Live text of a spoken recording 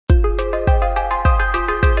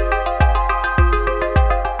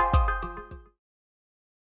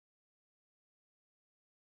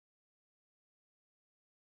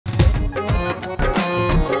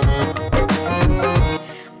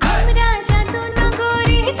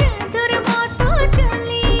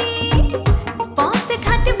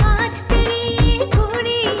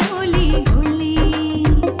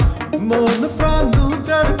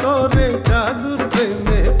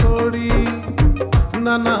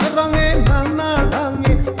রঙে নানা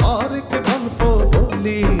ঢঙে অনেক গল্প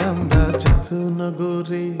বলি আমরা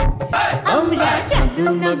জাদুনগরে, আমরা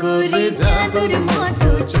জাদুনগরে জাদুর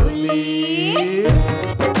মতো চলি।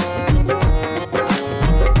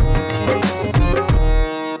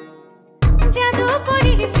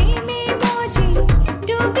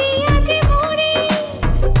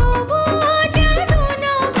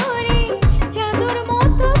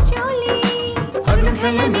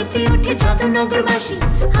 জাদুনগরবাসী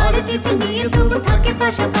হার জিত নিয়ে তবু থাকে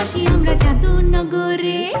পাশাপাশি, আমরা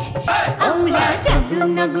জাদুনগরে, আমরা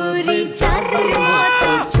জাদুনগরে জাদুর মতো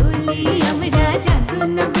চলি, আমরা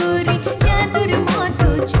জাদুনগরে জাদুর মতো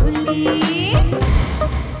চলি।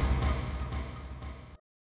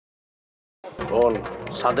 শোন,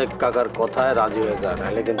 সাদেক কাকার কথায় রাজি হয়ে যা,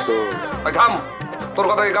 নাহলে কিন্তু থাম, তোর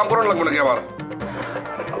কথা কি কাম করার লাগবে নাকি আবার?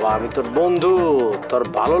 বাবা আমি তোর বন্ধু, তোর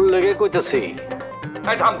ভালো লেগে কইতেছি।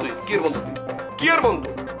 এই থাম, তুই কি এর বন্ধু? কি এর বন্ধু?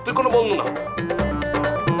 তুই কোনো বন্ধু না,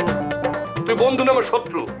 তুই বন্ধু নামে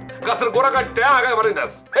শত্রু। গাছের গোড়া কাটতে আগায় বাড়ি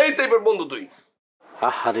দাস, এই টাইপের বন্ধু তুই।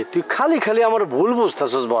 আরে তুই খালি খালি আমার ভুল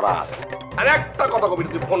বুঝতেছস বড়া। আর একটা কথা কবি,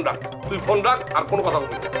 তুই ফোন রাখ, তুই ফোন রাখ, আর কোনো কথা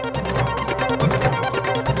বলবি না।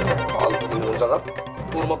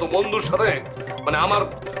 তোর মতো বন্ধুর সাথে মানে আমার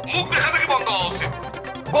মুখ দেখা থেকে বন্ধ হওয়া উচিত।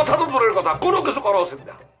 কথা তো দূরের কথা, কোনো কিছু করা উচিত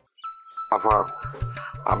না। আপা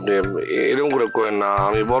আপনি এরকম করে করেন না,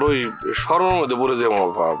 আমি বড়ই শরমের মধ্যে পড়ে যাবো।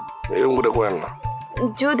 আপা এরকম করে করেন না।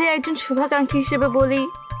 যদি একজন শুভাকাঙ্ক্ষী হিসেবে বলি,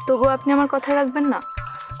 তবু আপনি আমার কথা রাখবেন না?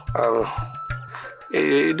 আর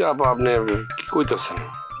এইটা আপা আপনি কি কইতেছেন?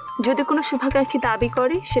 যদি কোনো শুভাকাঙ্ক্ষী দাবি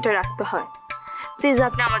করে সেটা রাখতে হয়। প্লিজ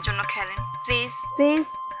আপনি আমার জন্য খেলেন, প্লিজ প্লিজ।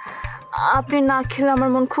 আপনি না খেলে আমার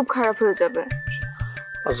মন খুব খারাপ হয়ে যাবে।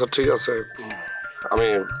 আচ্ছা ঠিক আছে, আমি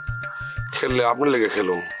খেললে আপনি লেগে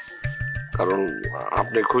খেলুন, কারণ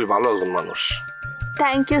আপনি খুবই ভালো একজন মানুষ।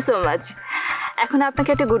 Thank you so much. এখন আপনাকে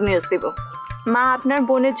একটা গুড নিউজ দেব। মা আপনার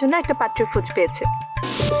বোনের জন্য একটা পাত্রের খোঁজ পেয়েছে।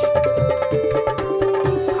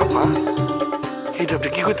 আপা এইটা আপনি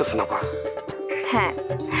কি কইতেছেন আপা? হ্যাঁ,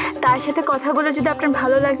 তার সাথে কথা বলে যদি আপনার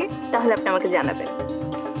ভালো লাগে তাহলে আপনি আমাকে জানাবেন।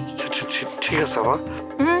 ঠিক আছে আপা।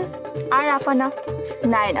 আর আপা না,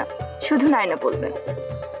 নায়না, শুধু নায়না বলবেন,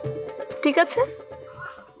 ঠিক আছে?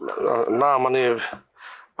 না মানে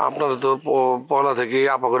আপনারা তো পড়া থেকে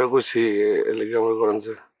আপা করে কইছি, লেগে মনে করেন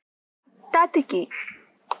যে। তাতে কি,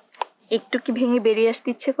 একটু কি ভেঙে বেরিয়ে আসতে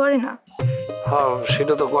ইচ্ছে করে না? হ্যাঁ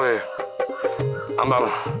সেটা তো করে আমার।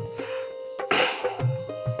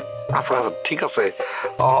 আচ্ছা ঠিক আছে,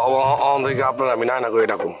 থেকে আপনারা আমি নায়না করে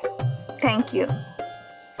ডাকুন। থ্যাংক ইউ,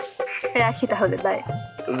 রাখি তাহলে, বাই।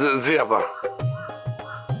 জি আপা।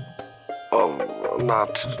 না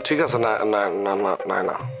ঠিক আছে, না না না না না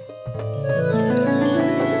না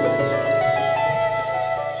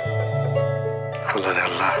আল্লাহ রে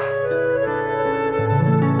আল্লাহ,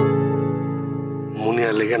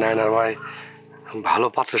 মুনিয়ার লেগে নায়নার ভাই ভালো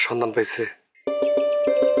পাত্রের সন্ধান পাইছে।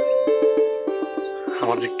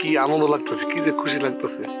 আমার যে কি আনন্দ লাগতেছে, কি যে খুশি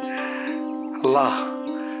লাগতেছে। আল্লাহ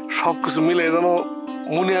সবকিছু মিলে যেন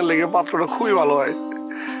মুনিয়ার লেগে পাত্রটা খুবই ভালো হয়।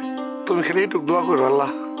 তুমি খালি এইটুকু দোয়া করো, আল্লাহ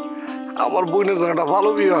আমার বোনের যেন একটা ভালো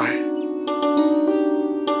বিয়ে হয়।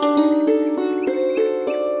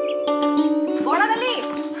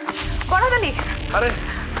 আরে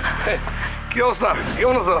কি অবস্থা,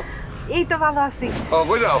 কেমন আছো? এই তো ভালো আছি।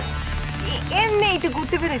 কই যাও? এমনি একটু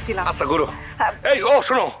ঘুরতে বেরিয়েছিলাম। আচ্ছা গুরু, এই ও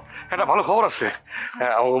শোনো, একটা ভালো খবর আছে।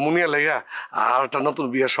 মুনিয়া লেগা আর একটা নতুন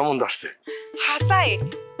বিয়ের সম্বন্ধ আসছে। হাসাই?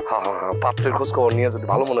 হ্যাঁ হ্যাঁ, পাত্রের খোঁজ খবর নিয়ে যদি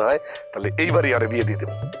ভালো মনে হয় তাহলে এইবারই আরে বিয়ে দিয়ে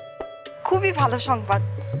দেবো। খুবই ভালো সংবাদ।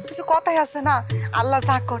 কিছু কথাই আছে না, আল্লাহ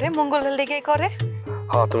যা করে মঙ্গলের লেগেই করে।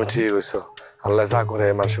 হ্যাঁ তুমি ঠিক কইছো, আল্লাহ যা করে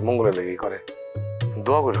মানুষের মঙ্গলের লেগেই করে।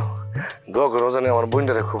 দোয়া করো, দোয়া করো জানি আমার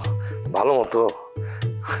বোনটারে খুব ভালো মতো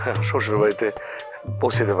শ্বশুর বাড়িতে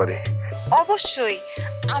পৌঁছাতে পারি। অবশ্যই,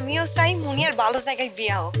 আমিও চাই মুনিয়ার ভালো জায়গায়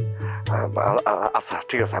বিয়ে হোক। আচ্ছা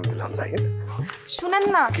ঠিক আছে, আমি দিলাম, যাই। শুনেন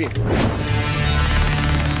না, কি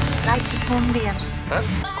রাইতে ফোন দিয়েন। হ্যাঁ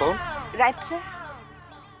কোন রাইতে?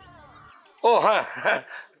 ও হ্যাঁ হ্যাঁ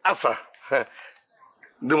আচ্ছা হ্যাঁ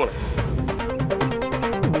দেবো না।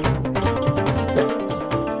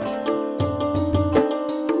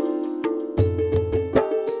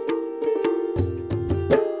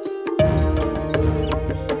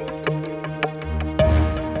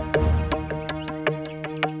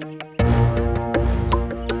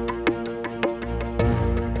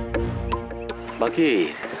 বাকি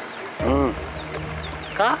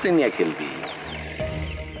কাতে নিয়ে খেলবি?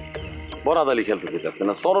 বরাদালি খেলতে চাইতেছে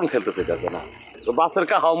না, চরণ খেলতে চাইতেছে না, তো বাসের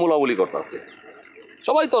কাহাও মুলামুলি করতেছে,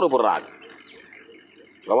 সবাই তোর উপর রাগ।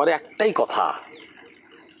 আমার একটাই কথা,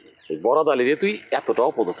 বরাদালি যে তুই এতটা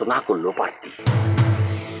অপদস্থ না করলেও পারতি।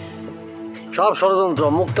 সব ষড়যন্ত্র,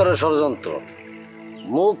 মুক্তারের ষড়যন্ত্র।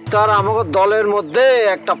 মুক্তার আমাকে দলের মধ্যে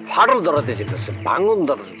একটা ফাটল ধরাতে চেতেছে, ভাঙন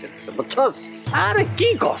ধরাতে চেতেছে, বুঝছস? আরে কি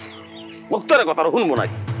কস, মুক্তারের কথা শুনবো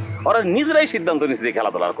নাকি? ওরা নিজেরাই সিদ্ধান্ত নিচ্ছে যে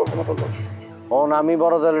খেলাধুলার করবো না। তোর আমি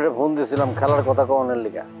বড় দলের ফোন দিয়েছিলাম খেলার কথা কনের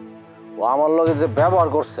লিগা। ও আমার লগে যে ব্যবহার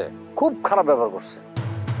করছে, খুব খারাপ ব্যবহার করছে।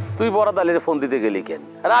 তুই বড় দালির ফোন দিতে গেলি কেন?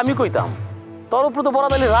 আরে আমি কইতাম তোর উপর তো বড়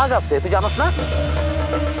দালির রাগ আছে, তুই জানাস না?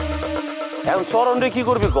 এখন চরণ রে কি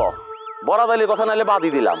করবি ক? বড় দালির কথা নাইলে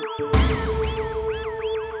বাদই দিলাম।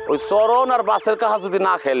 ওই চরণ আর বাসের কাহা যদি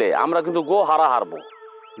না খেলে আমরা কিন্তু গো হারবো।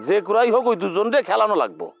 যে কুরাই হোক ওই দুজন রে খেলানো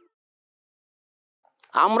লাগবো।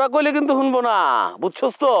 আমরা কইলে কিন্তু শুনবো না,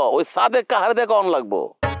 বুঝছস তো? ওই সাদেক কাহার দেখে অন লাগবো।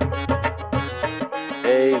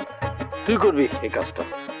 এই তুই করবি এই কাজটা।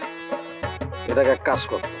 এটাকে এক কাজ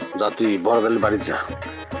কর, যা তুই বড় দলের বাড়ি যা,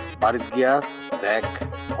 বাড়িতে গিয়া দেখ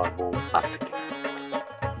ওর বউ আছে কি।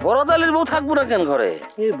 বড় দালির বউ থাকবো না কেন ঘরে?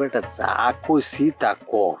 এই বেটা যা কইছি তা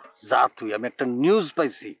কর, যা তুই। আমি একটা নিউজ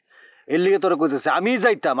পাইছি, এর লিগে তোরা কইতেছে। আমি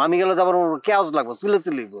যাইতাম, আমি গেলে তো আবার কেয়াস লাগবো, চিলে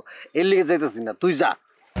চিলিব, এর লিগে যাইতেছি না, তুই যা।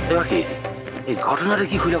 কি এই ঘটনাটা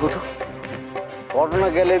কি খুলে কত? ঘটনা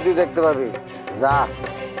গেলে তুই দেখতে পাবি, যা।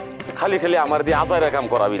 খালি খালি আমার দিয়ে আজারে কাম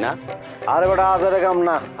করাবি না? আরে বেটা হাজারে কাম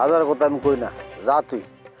না, হাজার কথা আমি কই না, যা তুই।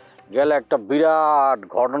 গেলে একটা বিরাট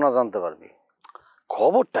ঘটনা জানতে পারবি।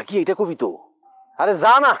 খবরটা কি এটা কবি তো? আরে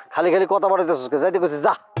যা না, খালি খালি কথা বাড়াইতেছিস, যাইতে কইছিস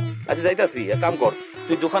যা। আচ্ছা যাইতাছি, এক কাম কর,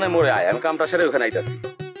 তুই দোকানে মোড়ে আয়, আমি কামটা সেরে ওখানে আইতাছি।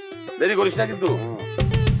 দেরি করিস না কিন্তু।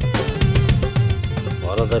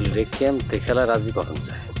 বড় দলের কেমতে খেলা রাজি কখন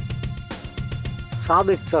যায়?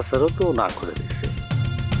 সাবেক চাষারও তো না করে দিছে,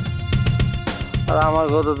 আর আমার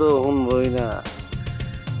কথা তো শুনবই না।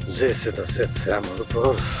 যে সেটা সেচ্ছে আমার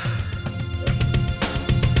উপর।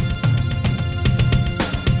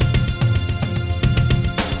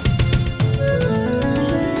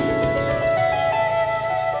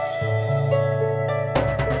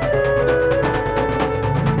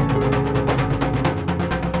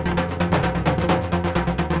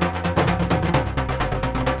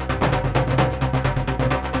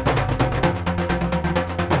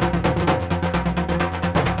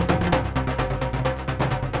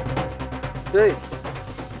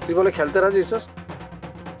 তুই বলে খেলতে রাজি হইছস?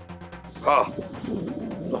 হ্যাঁ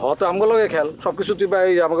তো আমগো লগে খেল, সবকিছু তুই ভাই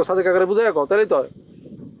আমাকে সাথে কাকারে বুঝাই কর, তাইলেই তো হয়।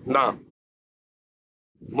 না,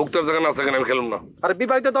 মুক্তার জায়গা না সেখানে আমি খেলুম না। আরে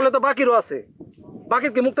বিবাহিত দলে তো বাকিরও আছে,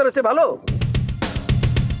 বাকির কি মুক্তার চেয়ে ভালো?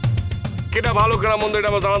 কেটা ভালো কেনা মন্দ এটা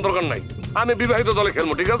আমার জানার দরকার নাই। আমি বিবাহিত দলে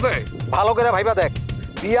খেলবো, ঠিক আছে? ভালো করে ভাইবা দেখ,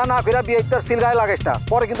 বিয়া না ফেরা বিয়ে ইত্যার সিল গায়ে লাগাইস না,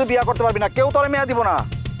 পরে কিন্তু বিয়া করতে পারবি না, কেউ তোরে মেয়া দিব না।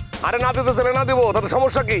 আরে না দিতে ছেলে না দিব, তাতে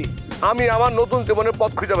সমস্যা কি? আমি আমার নতুন জীবনের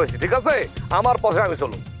পথ খুঁজে পাইছি, ঠিক আছে? আমার পথে আমি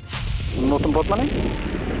চলুন। নতুন পথ মানে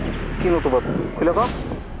কি নতুন পথ? খুলে কম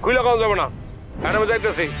খুলে কম যাবো না, আমি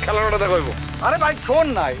যাইতেছি, খেলানোটা দেখা হইব। আরে ভাই শোন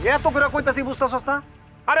নাই, এত করে কইতাছি বুঝতেছস না?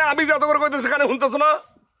 আরে আমি যত করে কইতেছি কানে শুনতেছ না?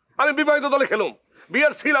 আমি বিবাহিত দলে খেলুম,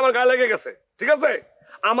 বিয়ের সিল আমার গায়ে লেগে গেছে, ঠিক আছে?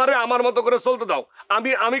 আমারে আমার মতো করে চলতে দাও।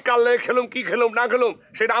 আমি কাল লেগে খেলুম, কি খেলুম না খেলুম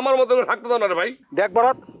সেটা আমার মতো করে থাকতে দাও না রে ভাই। দেখ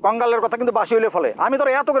বরাত, কঙ্গালের কথা কিন্তু বাসি হইলে ফলে। আমি তোর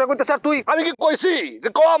এত করে কইতেছি আর তুই? আমি কি কইছি যে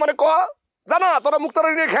ক মানে ক? জানা তোরা মুক্তার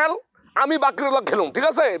নিয়ে খেল, আমি বাকির দলে খেলুম, ঠিক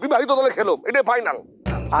আছে? বিবাহিত দলে খেলুম, এটাই ফাইনাল।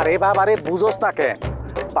 আরে বাবা রে, বুঝোস না কেন?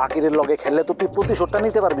 বাকিরের লগে খেললে তো তুই প্রতিশোধটা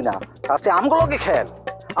নিতে পারবি না, তার চেয়ে আমগো লগে খেল।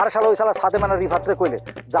 আরে শালা ওই শালা সাথে মানে রিফাতরে কইলে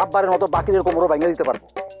জাববারের মতো বাকিরের কোমরও ভাঙিয়ে দিতে পারবো।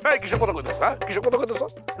 এই কিসব কথা কইতেছ? হ্যাঁ কিসব কথা কইতেছ?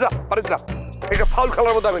 যা বাড়ি যা, এইসব ফাউল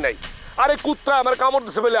খেলার মধ্যে আমি নাই। আরে কুত্তা আমার কামড়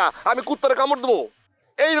দিছে বেলা, আমি কুত্তারে কামড় দেবো?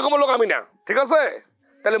 এইরকম লোক আমি না, ঠিক আছে?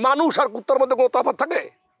 তাহলে মানুষ আর কুত্তার মধ্যে কোনো তফাৎ থাকে?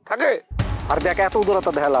 থাকে? আর দেখ, এত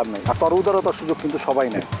উদারতা দেখা লাভ নেই, আর তোর উদারতার সুযোগ কিন্তু সবাই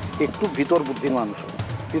নেয়। একটু ভিতর বুদ্ধির মানুষ,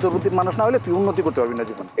 ভিতর বুদ্ধির মানুষ না হলে তুই উন্নতি করতে পারবি না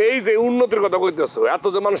জীবন। এই যে উন্নতির কথা কইতেছো, এত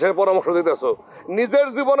যে মানুষের পরামর্শ দিতেছো, নিজের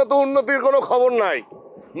জীবনে তো উন্নতির কোনো খবর নাই।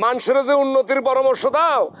 মানুষের যে উন্নতির পরামর্শ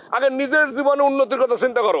দাও, আগে নিজের জীবনে উন্নতির কথা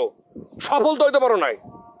চিন্তা করো। সফল তো হইতে পারো নাই,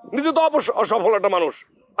 নিজে তো অসফল একটা মানুষ,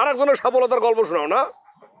 আর একজনের সফলতার গল্প শোনাও না।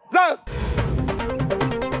 যা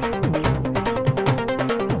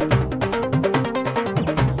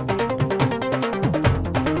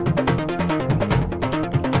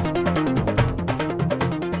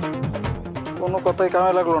কোনো কথাই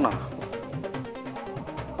কামে লাগলো না,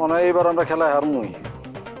 মনে হয় এইবার আমরা খেলায় হারমুই,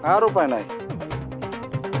 আর উপায় নাই।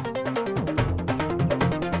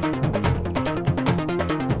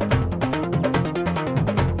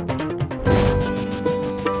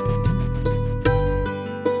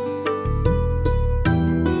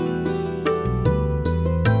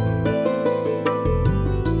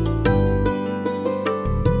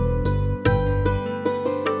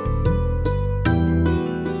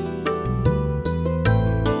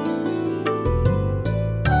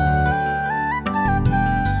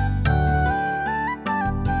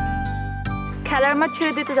 খেলার মাঠ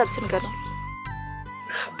ছেড়ে দিতে যাচ্ছেন কেন?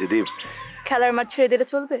 দিদি, খেলার মাঠ ছেড়ে দিলে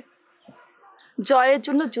চলবে? জয়ের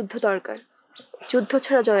জন্য যুদ্ধ দরকার, যুদ্ধ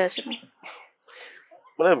ছাড়া জয় আসে না।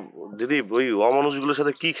 মানে দিদি ওই অমানুষগুলোর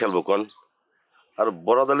সাথে কি খেলবো কন? আর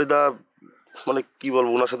বরাদ আলীদা মানে কি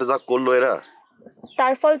বলবো, ওনার সাথে যা করলো এরা,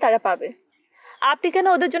 তার ফল তারা পাবে। আপনি কেন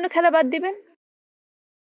ওদের জন্য খেলা বাদ দিবেন?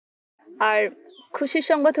 আর খুশির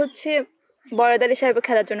সংবাদ হচ্ছে বরাদ আলী সাহেব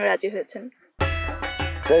খেলার জন্য রাজি হয়েছেন।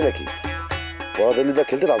 তাই নাকি? বরাদ আলীদা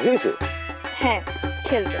খেলতে রাজি হয়েছে? হ্যাঁ,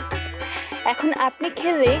 খেলবে। এখন আপনি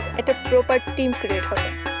খেললেই একটা প্রপার টিম ক্রিয়েট হবে।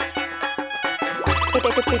 এটা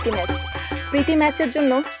একটা প্রীতি ম্যাচ, প্রীতি ম্যাচের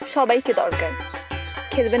জন্য সবাইকে দরকার।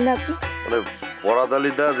 খেলবেন না আপনি? মানে বরাদ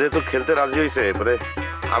আলীদা যেহেতু খেলতে রাজি হয়েছে, মানে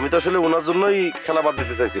আমি তো আসলে ওনার জন্যই খেলা বাদ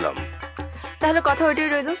দিতে চাইছিলাম। তাহলে কথা ওইটাই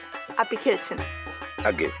রইল, আপনি খেলছেন।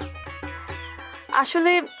 আগে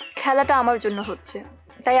আসলে খেলাটা আমার জন্য হচ্ছে,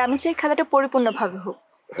 তাই আমি চাই খেলাটা পরিপূর্ণভাবে হোক।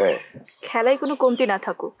 হ্যাঁ, খেলায় কোনো কমতি না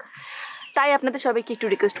থাকুক। তাই আপনাদের সবাইকে একটু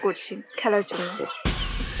রিকোয়েস্ট করছি খেলার জন্য।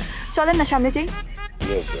 চলেন না সামনে যাই।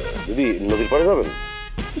 দিদি নদীর পাড়ে যাবেন?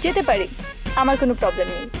 যেতে পারি, আমার কোনো প্রবলেম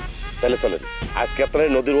নেই। তাহলে চলেন, আজকে আপনারা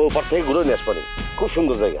নদীর ওপার থেকে ঘুরে নিয়ে আসবেন, খুব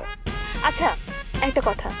সুন্দর জায়গা। আচ্ছা, একটা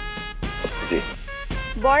কথা। জি।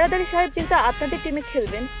 বরাদ আলী সাহেব যেহেতু আপনাদের টিমে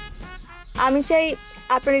খেলবেন, আমি চাই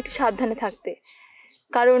আপনারা একটু সাবধানে থাকতে,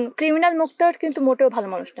 কারণ ক্রিমিনাল মুক্তার কিন্তু মোটেও ভালো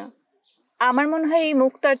মানুষ না। আমার মনে হয় এই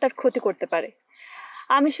মুক্তার তার ক্ষতি করতে পারে।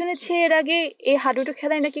 আমি শুনেছি এর আগে এই হাডুডু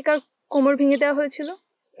খেলায় নাকি কার কোমর ভেঙে দেওয়া হয়েছিল।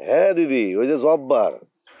 হ্যাঁ দিদি, ওই যে জব্বার।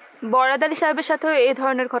 বরাদ আলী সাহেবের সাথেও এই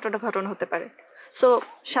ধরনের ঘটনা হতে পারে, সো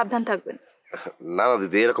সাবধান থাকবেন। না না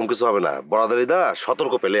দিদি, এরকম কিছু হবে না। বরাদ আলীদা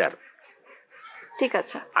সতর্ক প্লেয়ার। ঠিক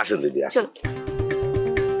আছে, আসেন দিদি, আসেন। চলো।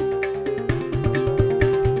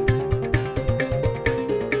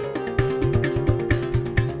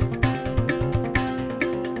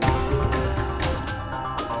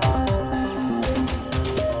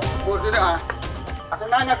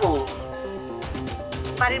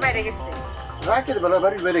 বাড়ির বাইরে গেছে। রাতের বেলা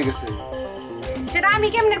বাড়ির বাইরে গেছে। সেটা আমি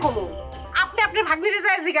কেমনে কমু? আপনি আপনার ভাগ্নিরে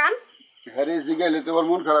যায় জিগান। হ্যারে জিগাইলে তো আবার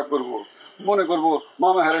মন খারাপ করবো, মনে করবো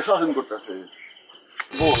মামা হ্যারে শাসন করতেছে।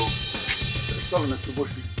 চল না একটু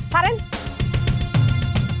বসি। সারেন,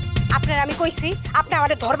 আপনার আমি কইছি আপনি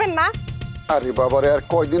আমারে ধরবেন না। আরে বাবারে, আর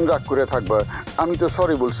কয়দিন রাগ করে থাকবা? আমি তো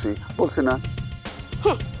সরি বলছি না?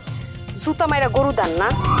 জুতা মাইরা গরু দান না।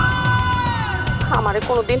 আমারে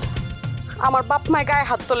কোনোদিন আমার বাপ মায় গায়ে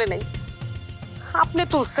হাত তোলে নাই, আপনি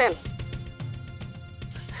তুলছেন।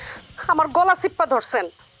 আমার গলা চিপ্পা ধরছেন।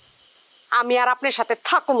 আমি আর আপনার সাথে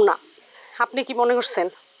থাকুম না। আপনি কি মনে করছেন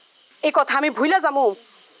এই কথা আমি ভুইলা যাবো?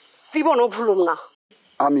 জীবনও ভুলুম না।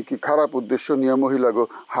 আমি কি খারাপ উদ্দেশ্য নিয়ে মহিলাগো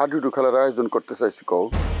হাডুডু খেলার আয়োজন করতে চাইছি? কও।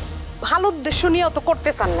 ভালো উদ্দেশ্য নিয়েও তো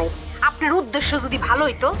করতে চান নাই। আপনার উদ্দেশ্য যদি ভালো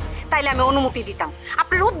হইতো তাইলে আমি অনুমতি দিতাম।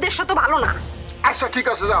 আপনার উদ্দেশ্য তো ভালো না। আচ্ছা ঠিক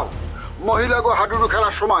আছে, যাও। মহিলাগো হাডুডু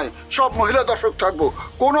খেলার সময় সব মহিলা দর্শক থাকবো,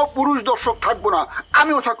 কোনো পুরুষ দর্শক থাকবো না।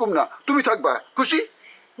 আমিও থাকুম না, তুমি থাকবা। খুশি?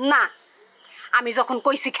 না, আমি যখন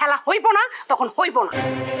কইছি খেলা হইব না তখন হইব না।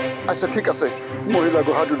 আচ্ছা ঠিক আছে,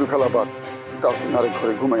 মহিলাগো হাডুডু খেলা বাদ তাও। তুমি আরেক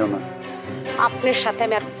ঘরে ঘুমাইও না। আপনার সাথে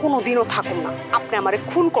আমি আর কোনোদিনও থাকুম না। আপনি আমারে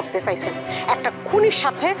খুন করতে চাইছেন, একটা খুনির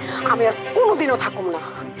সাথে আমি আর কোনোদিনও থাকুম না।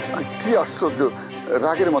 কি আশ্চর্য,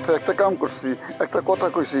 রাগের মাথায় একটা কাম করছি, একটা কথা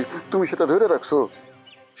কইছি, তুমি সেটা ধরে রাখছো।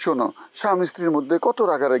 শোনো, স্বামী স্ত্রীর মধ্যে কত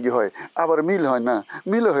রাগারাগি হয়, আবার মিল হয় না,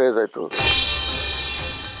 মিল হয়ে যায় তো।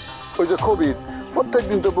 ওই যে কবির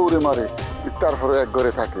প্রত্যেকদিন তো বউরে মারে, তারপরে এক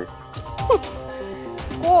ঘরে থাকে।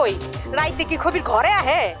 কই রাইতে কি কবির ঘরে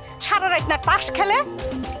আহে? সারা রাত না তাস খেলে?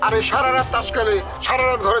 আরে সারা রাত তাস খেলে, সারা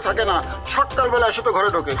রাত ঘরে থাকে না, সকালবেলা এসে তো ঘরে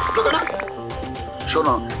ঢোকে না।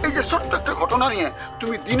 শোনো, এই যে ছোট্ট একটা ঘটনা নিয়ে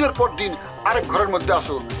তুমি দিনের পর দিন আরেক ঘরের মধ্যে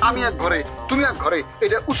আসো, আমি এক ঘরে তুমি এক ঘরে,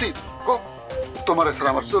 এটা উচিত? তোমারে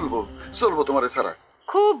ছাড়া আমার চলবো তোমারে ছাড়া?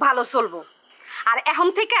 খুব ভালো চলবো। আর এখন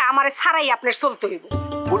থেকে আমারে ছাড়াই আপনার চলতে হইব।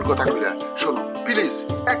 ভুল কথা কইলা। শোনো প্লিজ,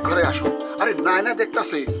 এক ঘরে আসো। আরে নায়না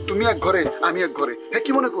দেখতাছে তুমি এক ঘরে আমি এক ঘরে, হ্যাঁ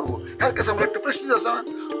কি মনে করবো? এর কাছে আমার একটা প্রেস্টিজ আছে না?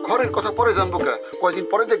 ঘরের কথা পরে জানবো কা, কয়দিন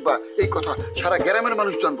পরে দেখবা এই কথা সারা গ্রামের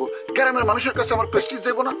মানুষ জানবো। গ্রামের মানুষের কাছে আমার প্রেস্টিজ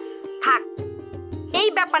যাবো না? থাক, এই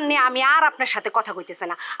ব্যাপার নিয়ে আমি আর আপনার সাথে কথা কইতেছে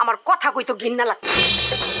না। আমার কথা কইতো ঘৃণা লাগতো।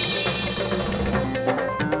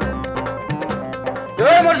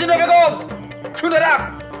 মর্জিনা বেগম, শুনে রাখ,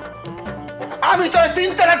 আমি তো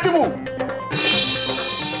 3 তালাক দিব।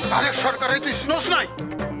 আরেক সরকারে তুই শুনোস নাই?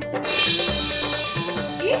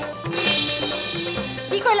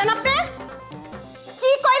 কি কইলেন আপনি?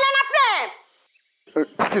 কি কইলেন আপনি?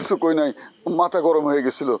 কিছু কই নাই, মাথা গরম হয়ে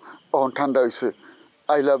গেছিল, তখন ঠান্ডা হয়েছে।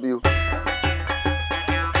 I love you.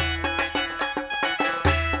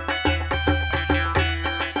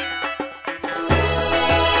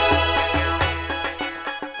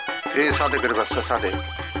 এই সাদে করে বাচ্চা সাদে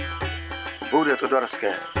বউরে তো ডরাস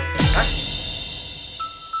কে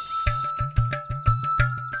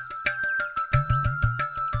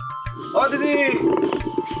ও দিদি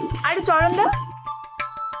আরে চরণদা,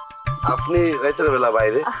 আপনি রাতের বেলা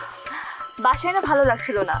বাইরে? বাসায় না ভালো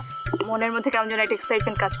লাগছিল না, মনের মধ্যে কেমন যেন একটা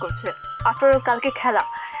এক্সাইটমেন্ট কাজ করছে। আফটার কালকে খেলা,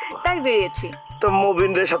 তাই বেরিয়েছি। তো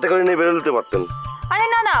মুবিনের সাথে করে নিয়ে বেরোতে পারতেন। আরে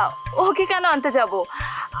না না, ওকে কেন আনতে যাব?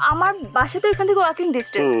 আমার বাসা তো এখান থেকে walking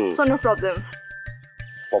distance, so no problem.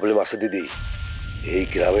 Problem আছে দিদি, এই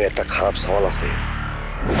গ্রামে একটা খারাপ সওয়াল আছে,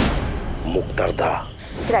 মুক্তার দা।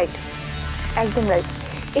 রাইট, একদম রাইট।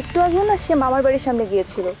 একটু আগেও না সে মামার বাড়ির সামনে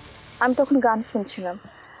গিয়েছিল, আমি তখন গান শুনছিলাম।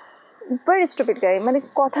 ভেরি স্টুপিড গাই, মানে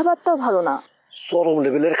কথাবার্তাও ভালো না, চরম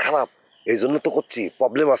লেভেলের খারাপ। এই জন্য তো করছি,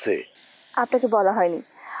 প্রবলেম আছে। আপনাকে বলা হয়নি,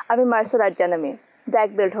 আমি মার্শাল আর্ট জানা মেয়ে, ব্ল্যাক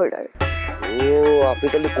বেল্ট হোল্ডার। ও, আপনি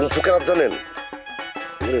তাহলে কুংফু কেরাত জানেন?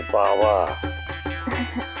 ওরে বাবা।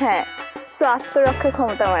 হ্যাঁ, সো আত্মরক্ষার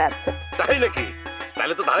ক্ষমতা আমার আছে। তাই নাকি?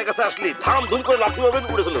 তাহলে তো ধারে কাছে আসলি ধাম ধুম করে লাফি মারবেন,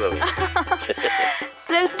 উড়ে চলে যাবে।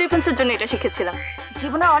 সেলফ ডিফেন্সের জন্য এটা শিখেছিলাম,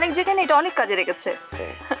 জীবনে অনেক জায়গায় না এটা অনেক কাজে লেগেছে।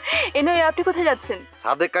 এনে আপনি কোথায় যাচ্ছেন?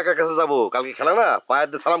 সাদেক কাকার কাছে যাবো, কালকে খেলা না, পায়ের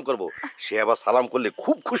দিয়ে সালাম করবো। সে আবার সালাম করলে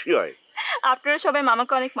খুব খুশি হয়। আপনারা সবাই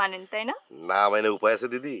মামাকে অনেক মানেন, তাই না? না মানে উপায় আছে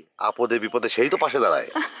দিদি, আপদে বিপদে সেই তো পাশে দাঁড়ায়।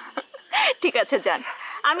 ঠিক আছে যান,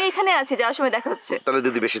 আমি এখানে আছি, যাওয়ার সময় দেখা হচ্ছে। তাহলে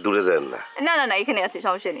দিদি বেশি দূরে যান না। না না না, এখানে আছি,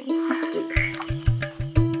 সমস্যা নেই।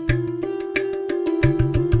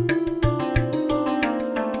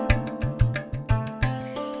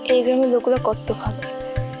 এই গ্রামের লোকগুলো কত ভালো,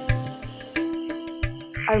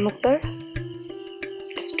 আর মুক্তার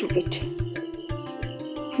স্টুপিড।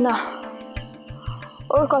 না,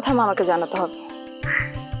 ওর কথা মামাকে জানাতে হবে,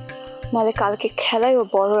 নাহলে কালকে খেলায় ও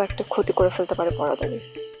বড় একটা ক্ষতি করে ফেলতে পারে পড়াদারি।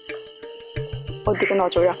 ওর দিকে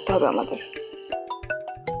নজর রাখতে হবে আমাদের।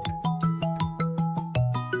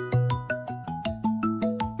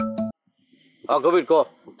 কবির ক,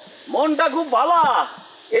 মনটা খুব ভালো।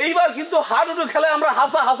 এইবার কিন্তু হাডুডু খেলায় আমরা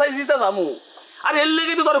হাসাই জিতে যাবো। আর এর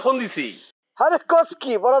লেগে তো তোরে ফোন দিছি। আরে কস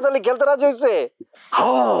কি বড়দালি খেলতে রাজি হইছে?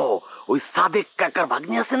 ওই সাদেক কাকার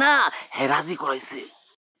ভাগ্নি আছে না, হ্যাঁ রাজি করাইছে।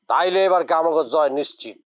 তাইলে এবার আমাকে জয়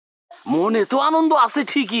নিশ্চিত। মনে তো আনন্দ আছে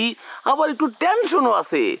ঠিকই, আবার একটু টেনশনও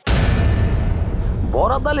আছে।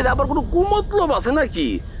 বড়দালির আবার কোনো কুমতলব আছে নাকি,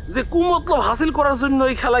 যে কুমতলব হাসিল করার জন্য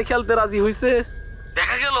এই খেলায় খেলতে রাজি হইছে?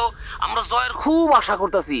 দেখা গেল আমরা জয়ের খুব আশা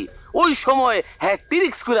করতেছি, ওই সময় হ্যাঁ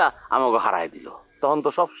ট্রিক্স করে আমাকে হারাই দিল, তখন তো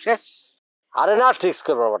সব শেষ। আরে না, ট্রিক্স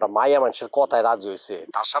করবো না, মাইয়া মানুষের কথায় রাজি হয়েছে,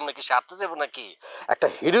 তার সামনে কি সে হাঁটতে যাবো নাকি? একটা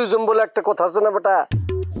হিরোইজম বলে একটা কথা আছে না বেটা,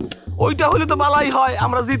 ওইটা হইলে তো বালাই হয়,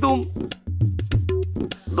 আমরা জিতুম।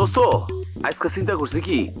 দোস্ত আজকে চিন্তা করছি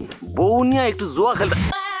কি, বউ নিয়ে একটু জোয়া খেলতে,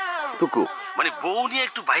 টুকু মানে বউ নিয়ে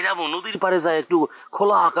একটু বাইরাবো, নদীর পাড়ে যায়, একটু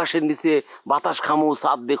খোলা আকাশের নিচে বাতাস খামু,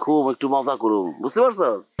 চাঁদ দেখুম, একটু মজা করুম, বুঝতে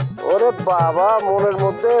পারছস? ওরে বাবা, মনের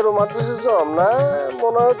মধ্যে রোমান্টিসিজম না,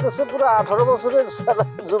 মনে হইতেছে পুরো 18 বছরের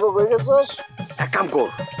যুবক হয়ে গেছস। এক কাম কর,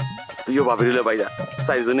 তুইও ভাবি হইলে বাইরা,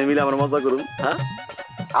 চারজনে মিলে আমরা মজা করুম। হ্যাঁ,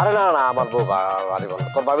 আরে না না, আমার বউ বাড়ি বল,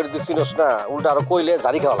 তোর বাবির দিছিস না, উল্টা আরো কইলে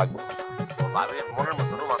জারি খাওয়া লাগবে। তোর বাবির মনের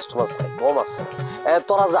মধ্যে রোমান্স টোমান্স নাই, কম আছে।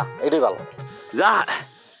 তোরা যা, এটাই ভালো। যা,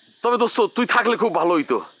 তবে দোস্ত তুই থাকলে খুব ভালো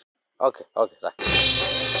হইতো। ওকে ওকে, রাখ।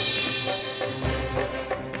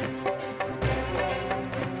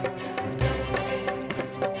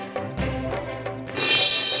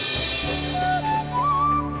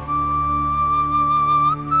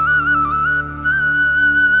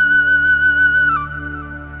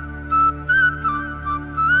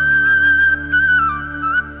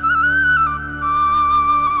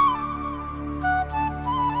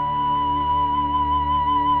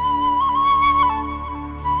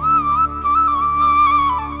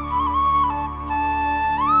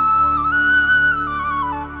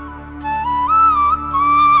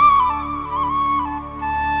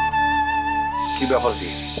 কি ব্যাপার কি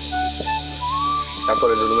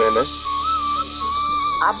তারপরে তুমি এনে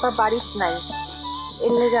আব্বা বাড়িত নাই,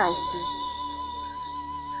 এর লেগে আইছি।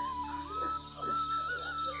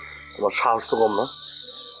 তোমার সাহস তো কম না।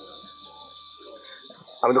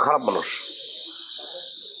 আমি তো খারাপ মানুষ,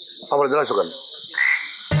 আমার জানাইছো কেন?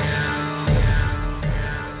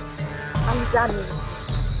 আমি জানি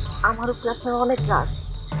আমার উপরে আপনার অনেক রাগ,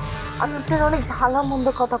 আমি আপনার অনেক ভালো মন্দ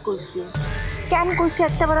কথা কইছি। কেন কইছি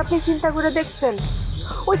একটাবার আপনি চিন্তা করে দেখছেন?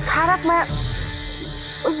 ওই খারাপ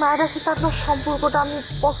ওই মায়ের সাথে আপনার সম্পর্কটা আমি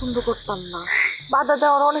পছন্দ করতাম না, বাধা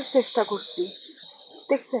দেওয়ার অনেক চেষ্টা করছি।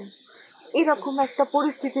 দেখছেন, এরকম একটা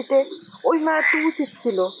পরিস্থিতিতে ওই মায়ের তো উচিত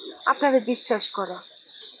ছিল আপনারে বিশ্বাস করা,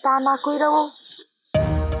 তা না কইরাও।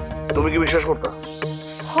 তুমি কি বিশ্বাস করতা?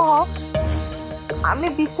 হ, আমি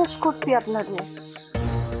বিশ্বাস করছি আপনারে।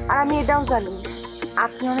 আর আমি এটাও জানি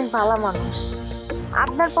আপনি অনেক ভালো মানুষ।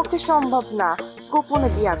 আপনার পক্ষে সম্ভব না গোপনে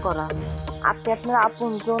বিয়া করা। আপনি আপনার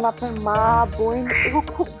আপনজন, আপনার মা বোন এগুলো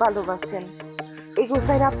খুব ভালোবাসেন। এগুলো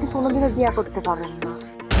চাইলে আপনি কোনোদিনও বিয়া করতে পারেন না।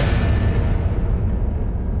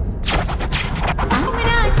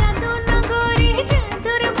 আমরা জাদু নগরে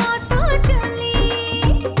জাদুর মতো চলি,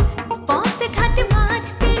 পথ ঘাট মাঠ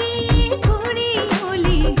পেরিয়ে ঘুরি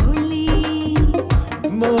গলি গলি।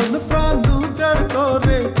 মন প্রাণ উজাড়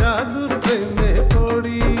করে জাদুর প্রেমে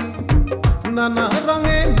পড়ি, নানা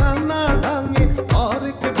রঙে নানা ঢঙে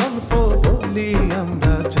অনেক গল্প বলি।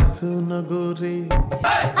 আমরা জাদু নগরে,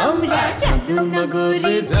 আমরা জাদু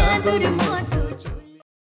নগরে জাদুর মতো